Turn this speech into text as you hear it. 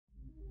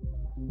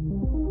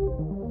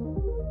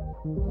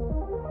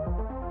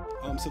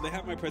So they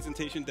have my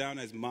presentation down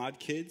as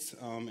ModKIDs,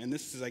 and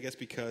this is, I guess,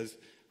 because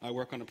I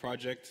work on a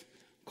project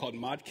called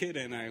ModKID,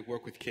 and I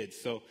work with kids.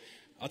 So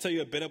I'll tell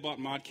you a bit about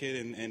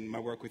ModKID and my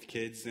work with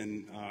kids,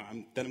 and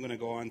then I'm going to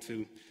go on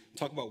to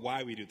talk about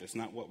why we do this,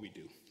 not what we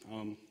do.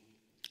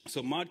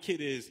 So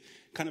ModKID is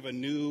kind of a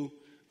new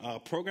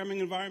programming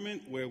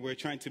environment where we're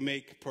trying to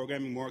make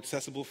programming more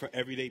accessible for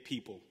everyday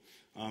people.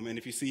 And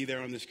if you see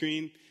there on the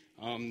screen,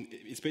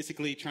 it's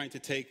basically trying to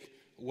take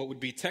what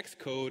would be text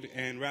code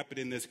and wrap it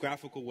in this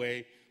graphical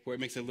way where it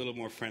makes it a little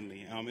more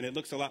friendly. And it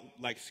looks a lot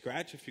like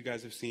Scratch, if you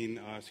guys have seen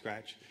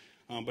Scratch.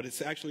 But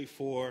it's actually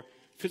for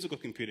physical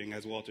computing,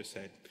 as Walter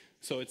said.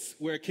 So it's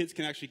where kids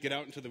can actually get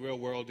out into the real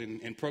world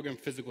and program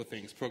physical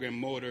things, program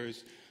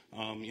motors,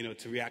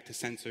 to react to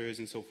sensors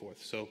and so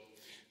forth. So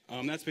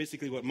that's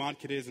basically what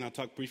ModKID is, and I'll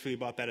talk briefly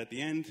about that at the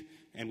end.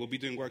 And we'll be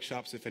doing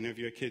workshops. If any of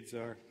your kids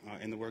are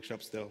in the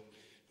workshops, they'll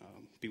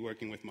be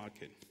working with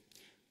ModKID.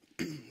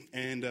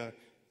 And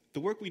the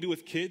work we do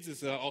with kids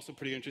is also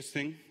pretty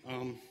interesting.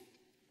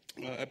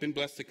 I've been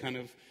blessed to kind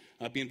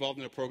of be involved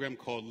in a program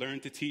called Learn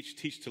to Teach,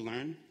 Teach to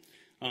Learn.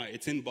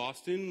 It's in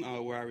Boston,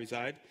 where I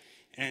reside.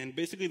 And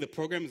basically the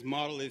program's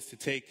model is to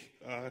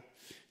take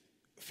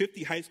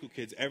 50 high school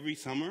kids every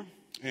summer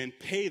and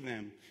pay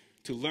them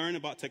to learn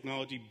about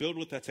technology, build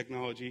with that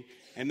technology,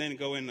 and then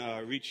go and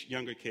reach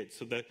younger kids.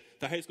 So the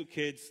high school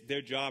kids,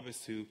 their job is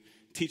to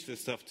teach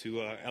this stuff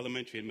to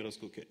elementary and middle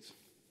school kids.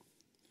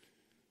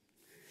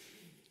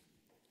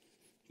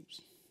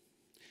 Oops.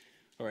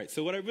 All right,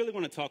 so what I really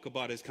want to talk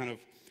about is kind of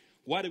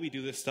why do we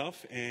do this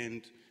stuff,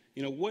 and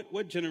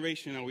what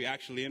generation are we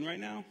actually in right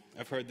now?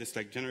 I've heard this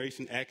like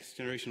Generation X,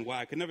 Generation Y.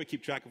 I could never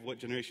keep track of what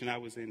generation I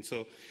was in,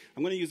 so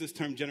I'm going to use this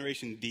term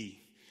Generation D.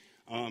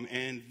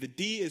 And the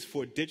D is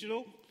for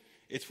digital,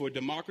 it's for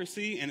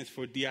democracy, and it's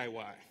for DIY.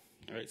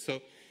 All right,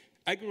 so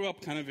I grew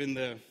up kind of in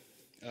the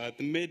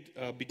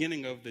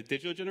beginning of the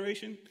digital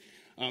generation.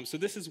 So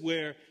this is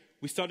where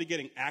we started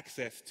getting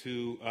access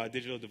to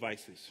digital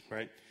devices,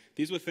 right?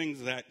 These were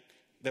things that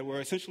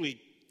were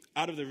essentially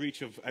out of the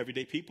reach of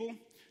everyday people.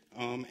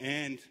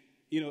 And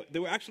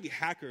there were actually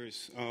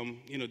hackers,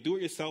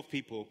 do-it-yourself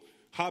people,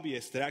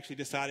 hobbyists that actually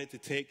decided to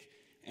take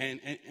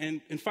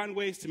and find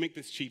ways to make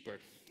this cheaper.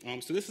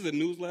 So this is a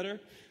newsletter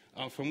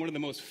from one of the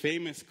most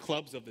famous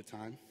clubs of the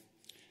time.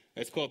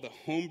 It's called the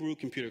Homebrew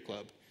Computer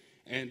Club.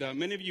 And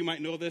many of you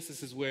might know this.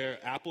 This is where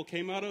Apple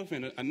came out of,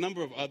 and a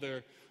number of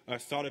other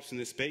startups in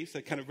this space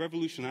that kind of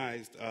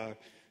revolutionized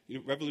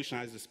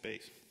the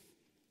space.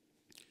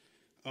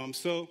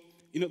 So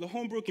the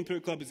Homebrew Computer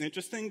Club is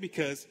interesting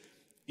because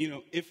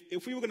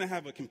if we were going to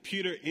have a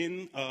computer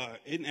in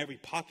every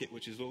pocket,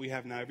 which is what we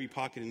have now, every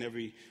pocket in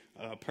every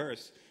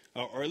purse,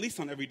 or at least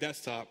on every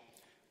desktop,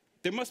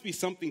 there must be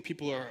something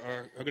people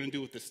are going to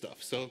do with this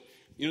stuff. So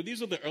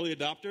these are the early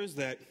adopters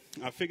that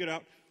figured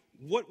out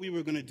what we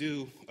were going to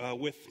do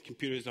with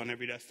computers on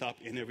every desktop,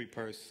 in every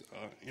purse,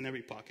 in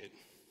every pocket.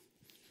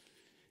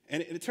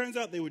 And it turns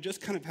out they were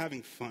just kind of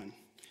having fun.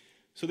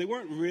 So they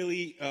weren't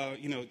really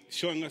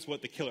showing us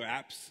what the killer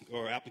apps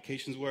or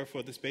applications were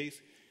for the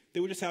space. They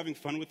were just having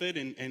fun with it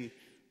and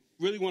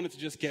really wanted to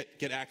just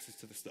get access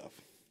to the stuff.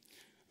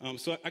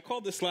 So I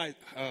called this slide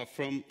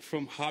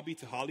from hobby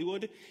to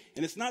Hollywood.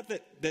 And it's not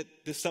that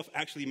this stuff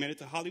actually made it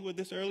to Hollywood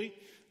this early,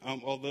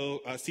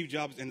 although Steve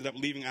Jobs ended up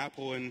leaving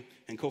Apple and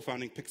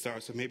co-founding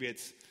Pixar, so maybe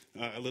it's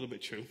a little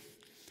bit true.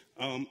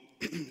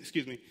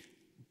 Excuse me.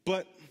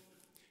 But,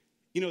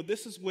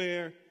 this is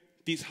where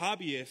these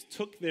hobbyists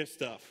took their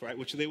stuff, right,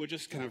 which they were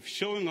just kind of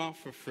showing off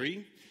for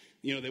free.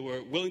 They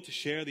were willing to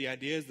share the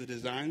ideas, the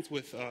designs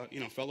with,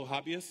 fellow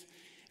hobbyists.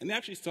 And they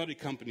actually started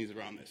companies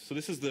around this. So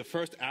this is the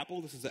first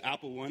Apple. This is the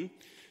Apple I.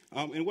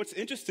 And what's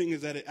interesting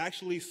is that it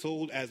actually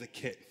sold as a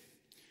kit.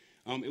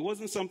 It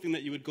wasn't something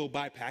that you would go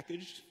buy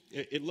packaged.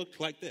 It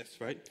looked like this,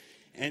 right?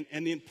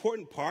 And the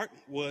important part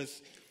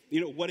was,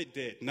 what it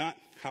did, not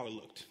how it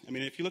looked. I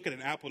mean, if you look at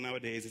an Apple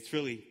nowadays,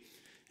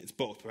 it's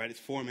both, right? It's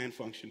form and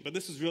function. But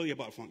this is really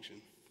about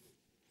function.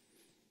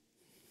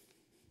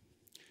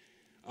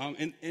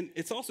 And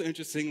it's also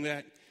interesting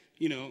that,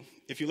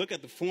 if you look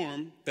at the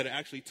form that it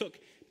actually took,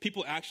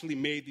 people actually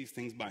made these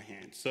things by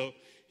hand. So,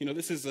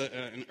 this is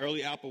an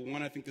early Apple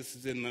I. I think this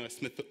is in the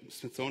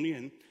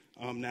Smithsonian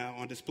now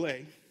on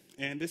display.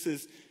 And this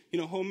is,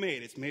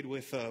 homemade. It's made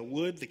with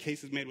wood. The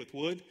case is made with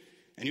wood.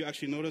 And you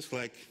actually notice,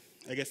 I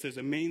guess there's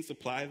a main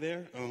supply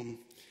there. A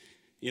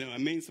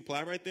main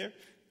supply right there.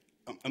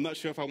 I'm not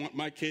sure if I want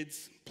my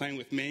kids playing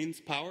with mains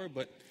power,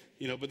 but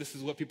this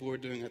is what people were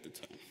doing at the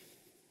time.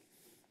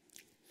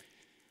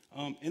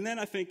 And then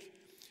I think,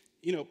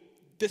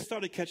 this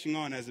started catching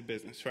on as a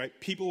business, right?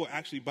 People were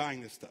actually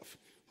buying this stuff.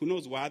 Who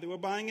knows why they were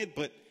buying it,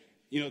 but,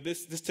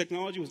 this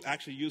technology was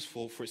actually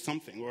useful for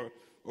something, or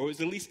was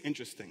at least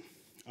interesting.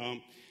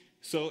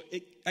 So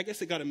I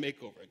guess it got a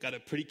makeover. It got a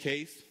pretty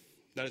case,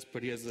 not as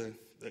pretty as the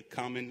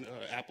common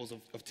Apples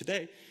of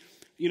today,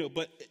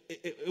 but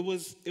it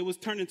was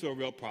turned into a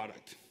real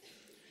product.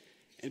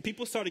 And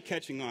people started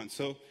catching on.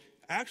 So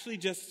I actually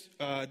just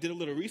did a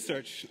little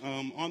research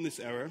on this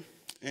era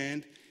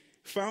and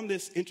found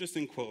this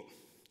interesting quote.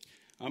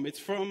 It's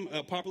from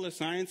Popular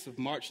Science of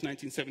March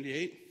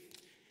 1978.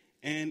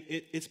 And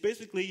it's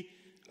basically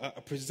a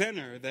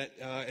presenter that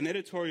an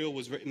editorial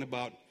was written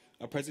about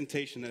a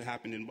presentation that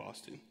happened in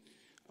Boston.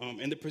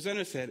 And the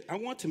presenter said, I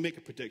want to make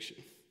a prediction.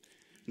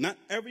 Not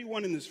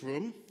everyone in this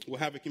room will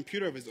have a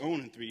computer of his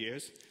own in 3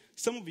 years.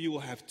 Some of you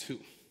will have 2,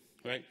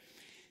 right?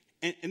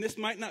 And this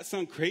might not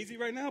sound crazy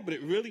right now, but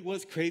it really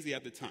was crazy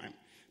at the time.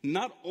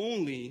 Not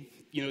only,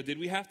 did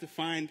we have to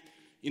find,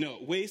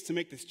 ways to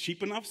make this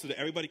cheap enough so that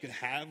everybody could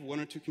have 1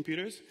 or 2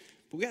 computers,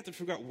 but we had to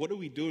figure out what are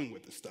we doing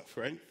with this stuff,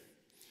 right?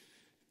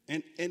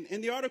 And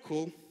the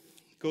article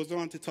goes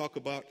on to talk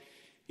about,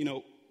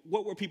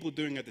 what were people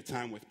doing at the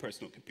time with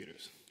personal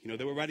computers?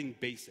 They were writing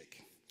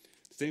BASIC.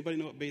 Does anybody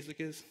know what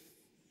BASIC is?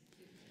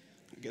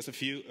 I guess a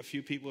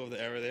few people of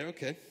the era there,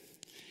 okay.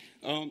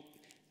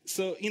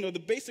 So,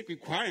 the basic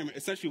requirement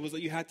essentially was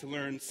that you had to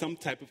learn some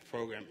type of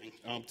programming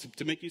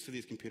to make use of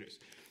these computers.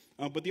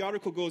 But the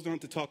article goes on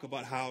to talk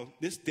about how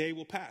this day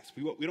will pass.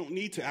 We don't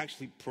need to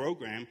actually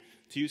program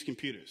to use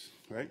computers,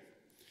 right?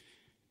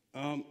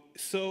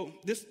 So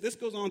this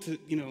goes on to,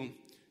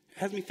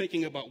 has me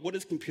thinking about what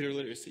is computer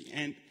literacy.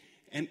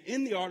 And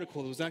in the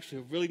article, there was actually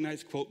a really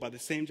nice quote by the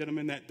same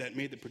gentleman that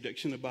made the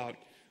prediction about,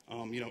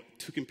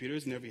 2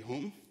 computers in every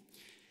home.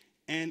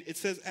 And it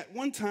says, at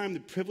one time, the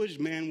privileged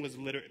man was a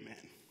literate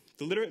man.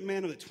 The literate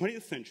man of the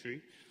 20th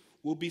century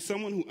will be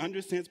someone who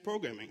understands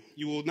programming.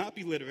 You will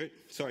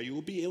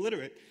be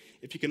illiterate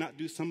if you cannot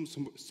do some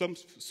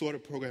sort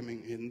of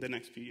programming in the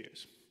next few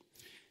years.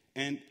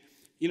 And,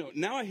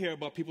 now I hear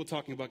about people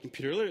talking about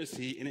computer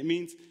literacy, and it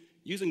means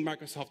using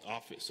Microsoft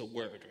Office or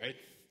Word, right?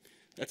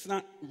 That's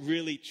not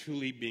really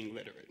truly being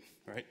literate,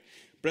 right?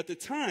 But at the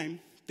time,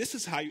 this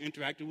is how you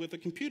interacted with a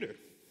computer,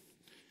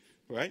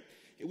 right?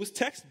 It was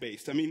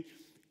text-based. I mean,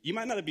 you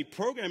might not be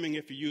programming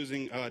if you're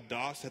using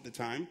DOS at the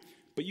time,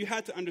 but you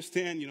had to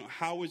understand,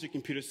 how was your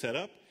computer set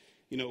up?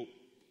 You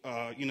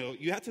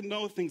had to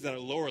know things at a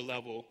lower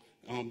level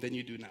than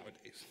you do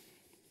nowadays.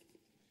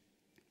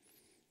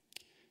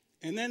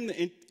 And then,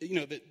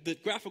 the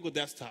graphical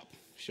desktop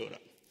showed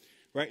up,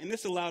 right? And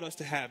this allowed us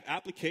to have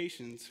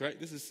applications, right?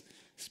 It's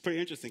pretty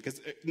interesting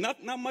because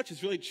not much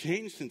has really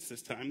changed since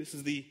this time. This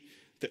is the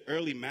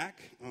early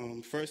Mac,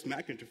 first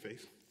Mac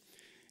interface.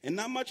 And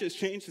not much has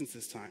changed since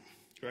this time,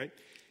 right?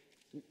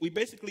 We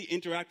basically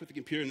interact with the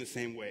computer in the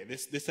same way.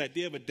 This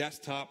idea of a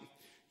desktop,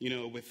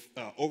 with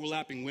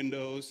overlapping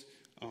windows,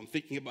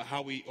 thinking about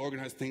how we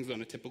organize things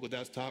on a typical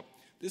desktop.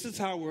 This is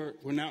how we're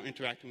now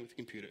interacting with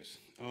computers.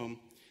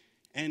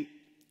 And,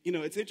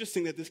 it's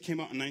interesting that this came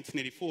out in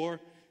 1984.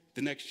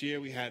 The next year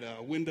we had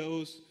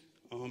Windows.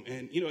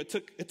 And,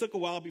 it took a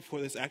while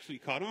before this actually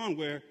caught on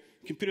where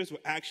computers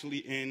were actually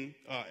in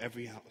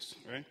every house,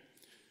 right?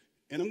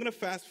 And I'm going to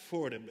fast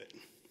forward a bit.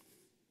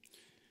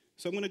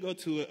 So I'm going to go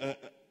to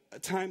a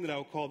time that I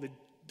would call the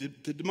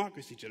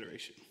democracy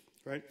generation,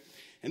 right?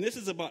 And this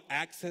is about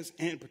access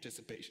and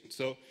participation.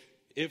 So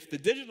if the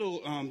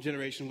digital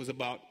generation was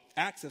about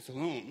access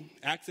alone,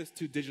 access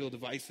to digital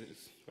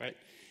devices, right?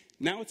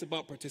 Now it's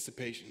about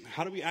participation.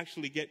 How do we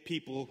actually get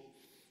people,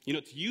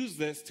 to use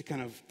this to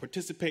kind of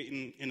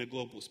participate in a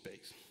global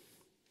space?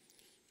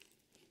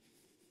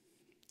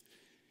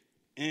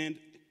 And,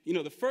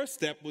 the first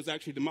step was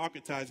actually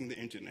democratizing the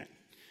internet.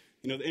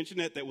 The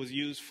internet that was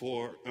used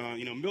for,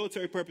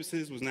 military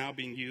purposes was now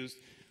being used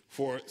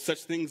for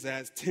such things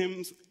as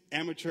Tim's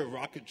amateur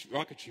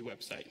rocketry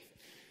website,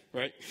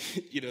 right?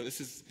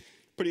 This is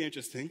pretty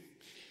interesting.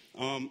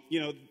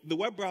 The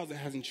web browser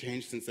hasn't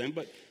changed since then,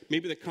 but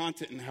maybe the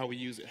content and how we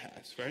use it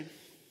has, right?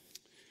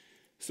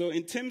 So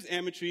in Tim's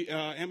amateur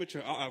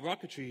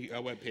rocketry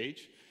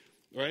webpage,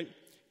 right,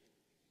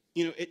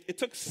 it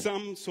took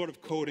some sort of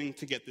coding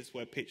to get this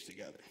web page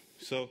together.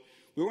 So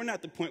we weren't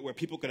at the point where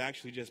people could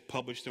actually just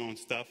publish their own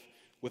stuff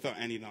without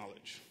any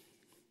knowledge.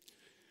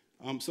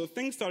 So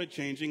things started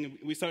changing, and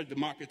we started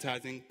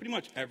democratizing pretty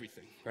much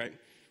everything, right?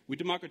 We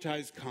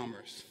democratized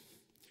commerce.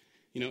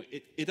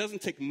 It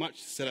doesn't take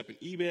much to set up an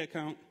eBay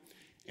account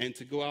and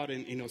to go out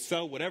and,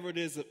 sell whatever it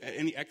is,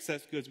 any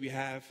excess goods we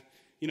have,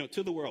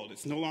 to the world.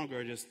 It's no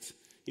longer just,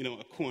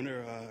 a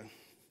corner,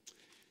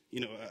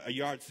 a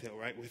yard sale,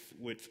 right,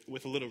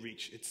 with a little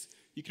reach.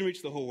 You can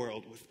reach the whole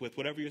world with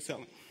whatever you're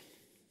selling.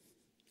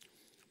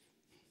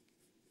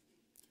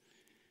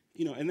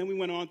 And then we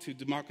went on to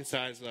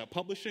democratize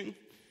publishing,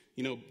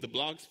 the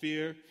blog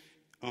sphere.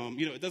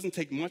 It doesn't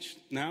take much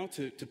now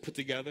to put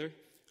together,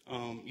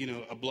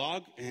 a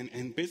blog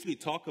and basically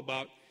talk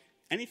about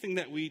anything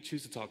that we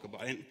choose to talk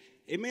about. And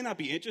it may not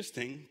be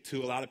interesting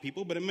to a lot of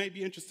people, but it may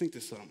be interesting to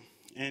some.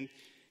 And,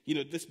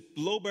 this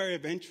low barrier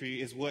of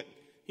entry is what,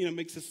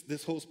 makes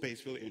this whole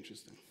space really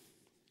interesting.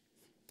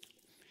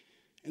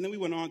 And then we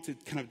went on to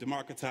kind of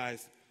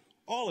democratize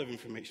all of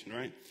information,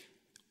 right?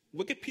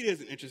 Wikipedia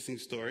is an interesting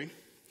story.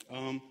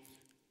 I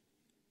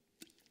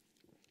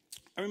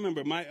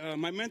remember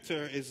my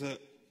mentor is a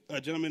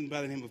gentleman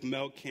by the name of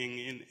Mel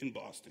King in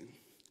Boston.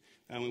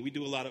 We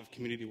do a lot of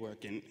community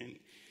work, and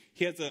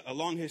he has a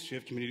long history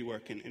of community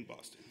work in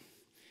Boston.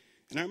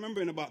 And I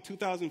remember in about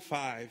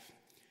 2005,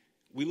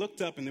 we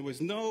looked up and there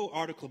was no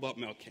article about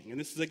Mel King. And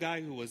this is a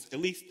guy who was, at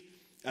least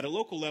at a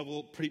local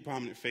level, pretty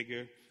prominent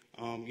figure.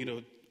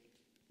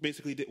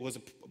 Basically was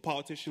a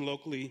politician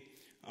locally,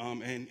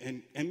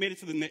 and made it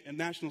to the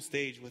national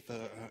stage with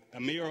a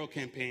mayoral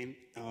campaign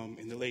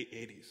in the late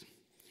 80s.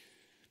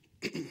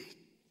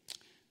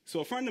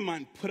 So a friend of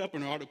mine put up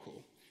an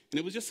article, and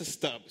it was just a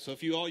stub. So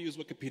if you all use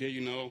Wikipedia,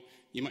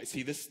 you might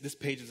see this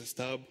page is a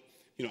stub.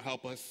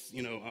 Help us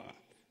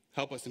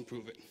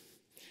improve it.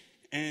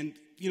 And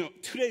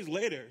 2 days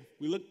later,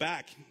 we look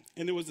back,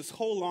 and there was this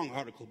whole long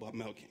article about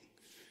Mel King.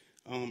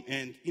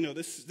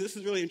 This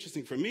is really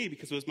interesting for me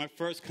because it was my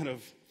first kind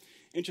of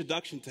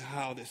introduction to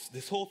how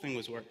this whole thing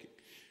was working.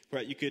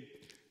 Right? You could,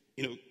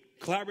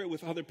 collaborate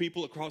with other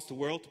people across the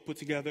world to put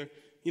together,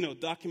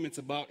 documents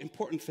about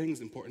important things,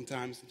 important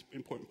times,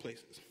 important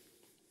places.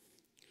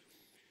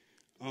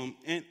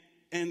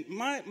 And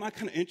my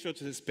kind of intro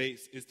to this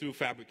space is through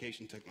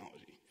fabrication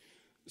technology.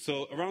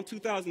 So around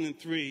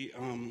 2003,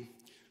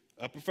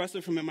 a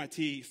professor from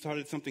MIT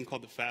started something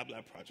called the Fab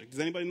Lab project. Does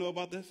anybody know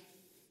about this?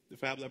 The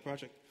Fab Lab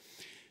project?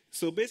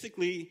 So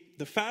basically,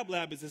 the Fab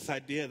Lab is this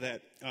idea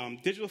that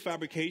digital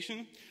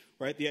fabrication,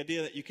 right, the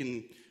idea that you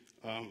can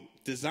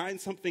design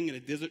something in a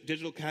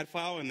digital CAD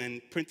file and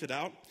then print it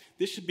out,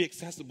 this should be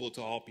accessible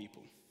to all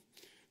people.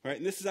 Right?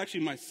 And this is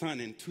actually my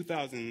son in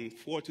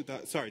 2005 or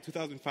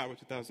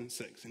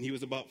 2006, and he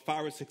was about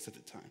 5 or 6 at the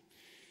time.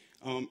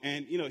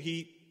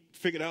 He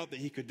figured out that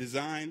he could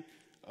design,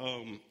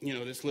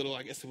 this little,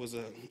 I guess it was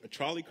a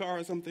trolley car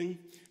or something,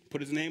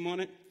 put his name on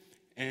it.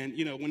 And,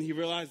 when he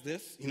realized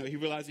this, he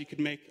realized he could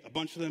make a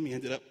bunch of them. He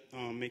ended up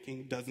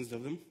making dozens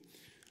of them.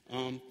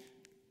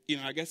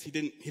 I guess he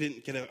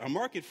didn't get a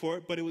market for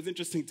it, but it was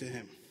interesting to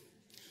him,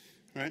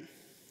 right?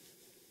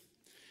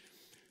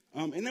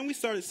 And then we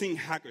started seeing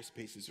hacker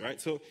spaces, right?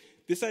 So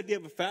this idea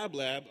of a Fab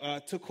Lab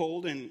took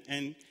hold,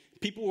 and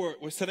people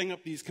were setting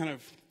up these kind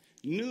of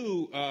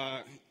new,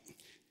 I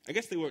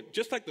guess they were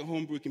just like the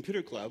Homebrew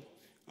Computer Club,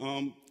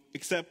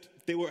 except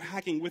they were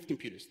hacking with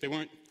computers. They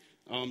weren't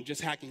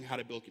just hacking how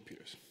to build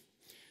computers.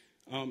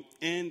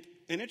 And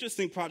an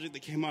interesting project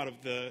that came out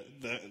of the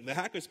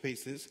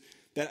hackerspaces,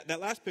 that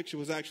last picture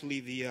was actually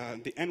the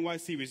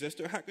NYC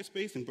Resistor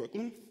hackerspace in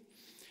Brooklyn.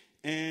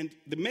 And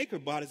the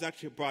MakerBot is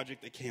actually a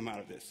project that came out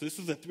of this. So this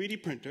is a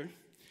 3D printer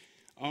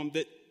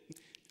that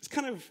is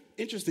kind of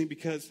interesting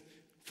because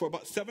for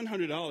about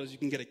 $700 you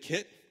can get a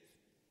kit,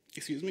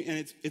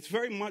 and it's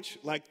very much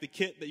like the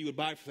kit that you would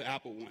buy for the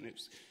Apple One.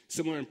 It's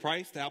similar in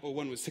price. The Apple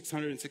One was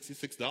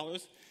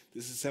 $666.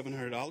 This is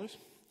 $700.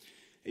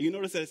 And you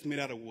notice that it's made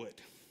out of wood,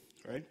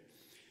 right?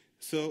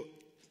 So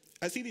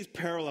I see these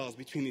parallels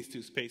between these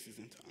two spaces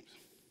and times.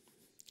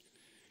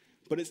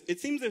 But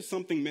it seems there's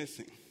something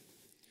missing.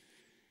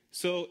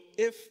 So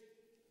if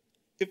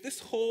this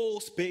whole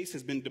space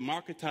has been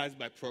democratized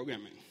by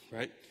programming,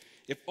 right?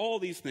 If all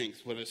these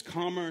things, whether it's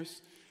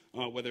commerce,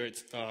 whether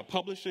it's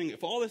publishing,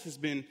 if all this has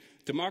been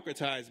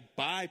democratized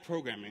by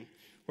programming,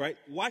 right?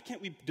 Why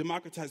can't we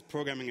democratize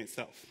programming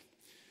itself?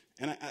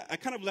 And I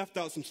kind of left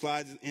out some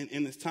slides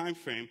in this time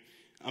frame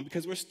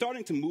because we're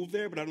starting to move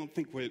there, but I don't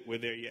think we're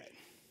there yet.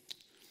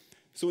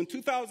 So in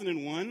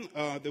 2001,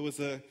 there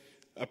was a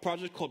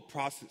project called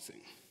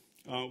Processing,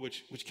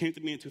 which came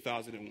to me in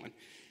 2001.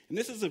 And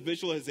this is a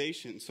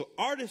visualization. So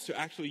artists are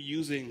actually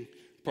using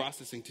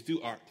processing to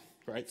do art,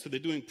 right? So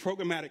they're doing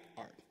programmatic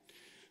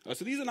art.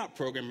 So these are not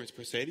programmers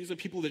per se. These are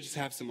people that just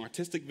have some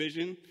artistic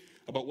vision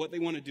about what they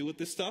want to do with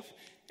this stuff.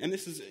 And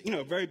this is,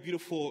 a very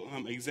beautiful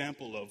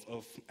example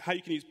of how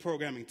you can use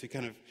programming to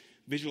kind of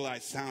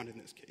visualize sound in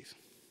this case.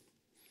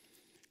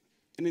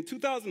 And in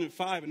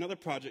 2005, another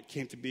project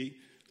came to be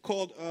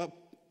called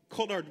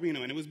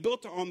Arduino, and it was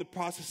built on the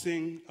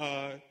processing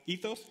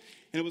ethos,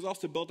 and it was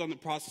also built on the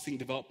processing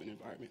development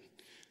environment.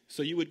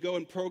 So you would go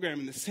and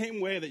program in the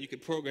same way that you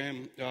could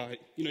program,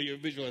 your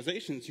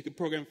visualizations. You could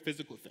program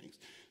physical things.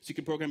 So you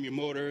could program your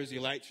motors,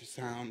 your lights, your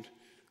sound,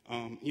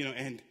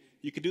 and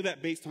you could do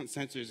that based on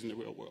sensors in the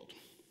real world.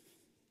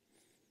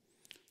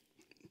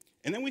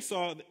 And then we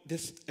saw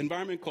this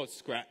environment called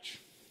Scratch,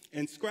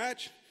 and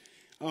Scratch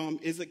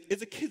is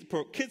a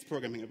kids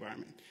programming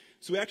environment.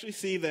 So we actually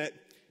see that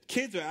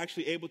kids are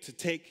actually able to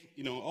take,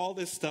 all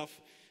this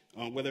stuff,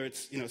 whether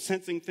it's,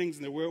 sensing things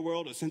in the real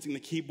world or sensing the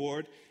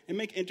keyboard, and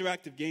make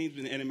interactive games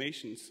and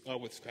animations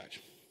with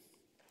Scratch.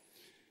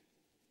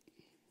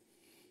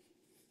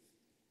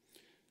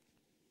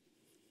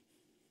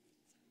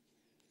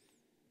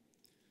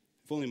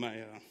 If only my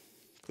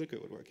clicker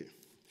would work here.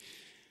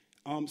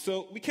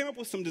 So we came up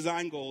with some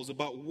design goals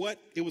about what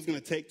it was going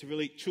to take to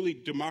really, truly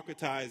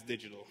democratize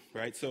digital,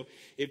 right? So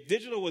if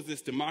digital was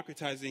this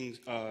democratizing,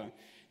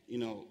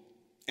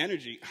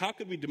 energy, how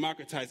could we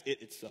democratize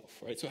it itself,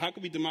 right? So how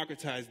could we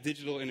democratize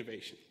digital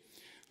innovation?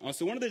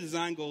 So one of the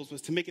design goals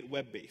was to make it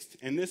web-based.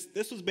 And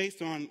this was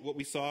based on what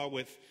we saw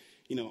with,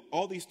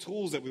 all these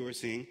tools that we were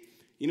seeing,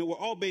 were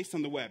all based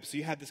on the web. So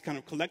you had this kind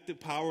of collective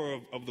power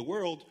of the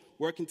world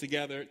working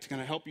together to kind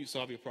of help you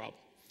solve your problem.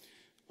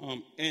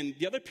 And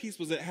the other piece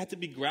was that it had to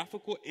be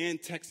graphical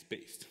and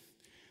text-based.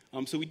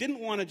 So we didn't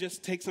want to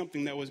just take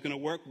something that was going to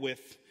work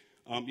with,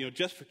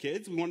 just for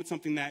kids. We wanted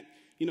something that,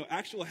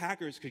 actual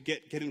hackers could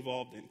get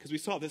involved in, because we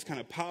saw this kind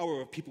of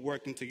power of people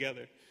working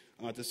together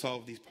to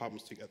solve these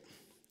problems together.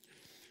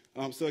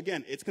 So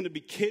again, it's going to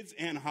be kids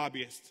and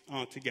hobbyists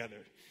together.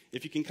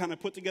 If you can kind of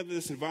put together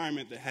this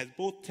environment that has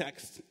both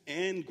text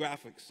and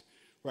graphics,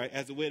 right,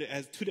 as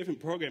two different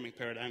programming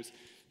paradigms,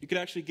 you could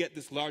actually get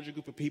this larger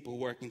group of people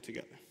working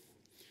together.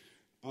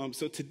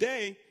 So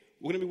today,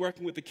 we're going to be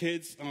working with the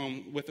kids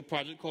with a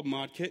project called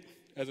ModKID,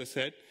 as I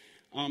said.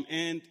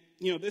 And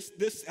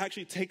this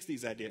actually takes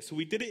these ideas. So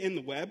we did it in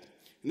the web,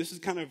 and this is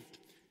kind of,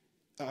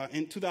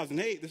 in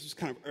 2008, this was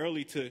kind of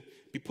early to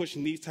be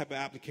pushing these type of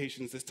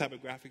applications, this type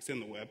of graphics in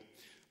the web.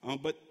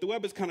 But the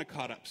web is kind of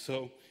caught up.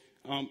 So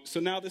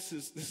now this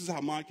is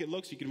how ModKID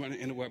looks. You can run it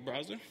in a web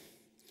browser.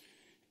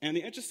 And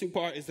the interesting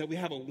part is that we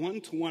have a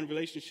one-to-one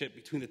relationship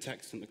between the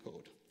text and the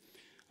code.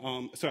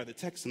 The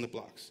text and the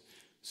blocks.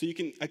 So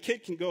a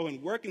kid can go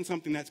and work in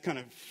something that's kind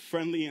of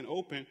friendly and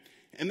open,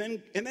 and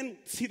then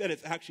see that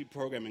it's actually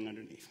programming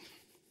underneath.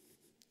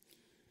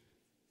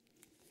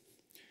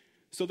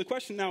 So the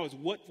question now is,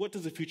 what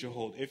does the future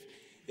hold?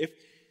 If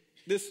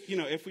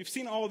we've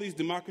seen all these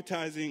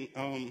democratizing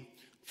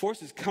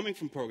forces coming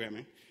from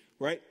programming,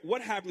 right?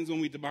 What happens when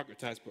we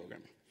democratize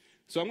programming?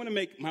 So I'm going to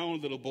make my own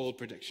little bold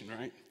prediction,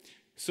 right?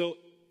 So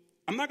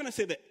I'm not going to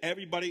say that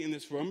everybody in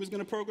this room is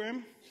going to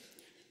program,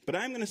 but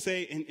I'm going to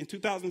say in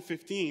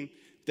 2015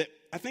 that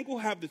I think we'll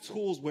have the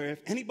tools where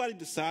if anybody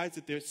decides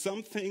that there's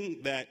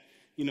something that,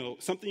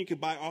 something you can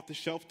buy off the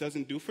shelf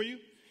doesn't do for you,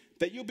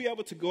 that you'll be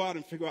able to go out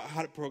and figure out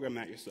how to program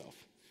that yourself,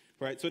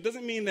 right? So it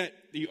doesn't mean that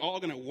you're all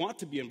going to want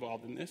to be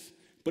involved in this,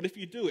 but if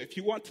you do, if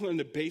you want to learn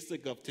the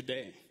basic of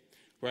today,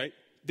 right,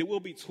 there will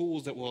be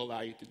tools that will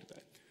allow you to do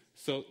that.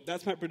 So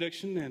that's my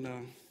prediction, and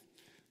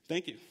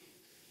thank you.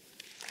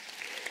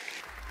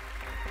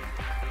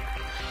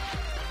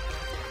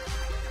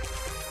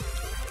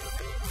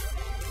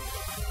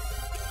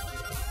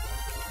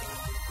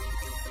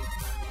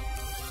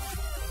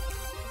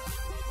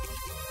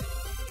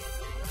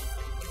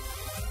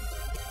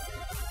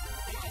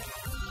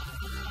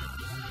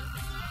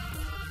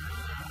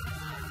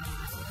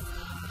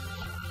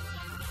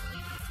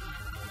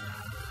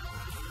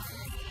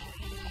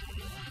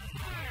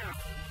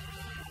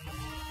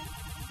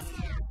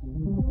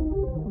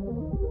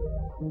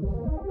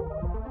 Thank you.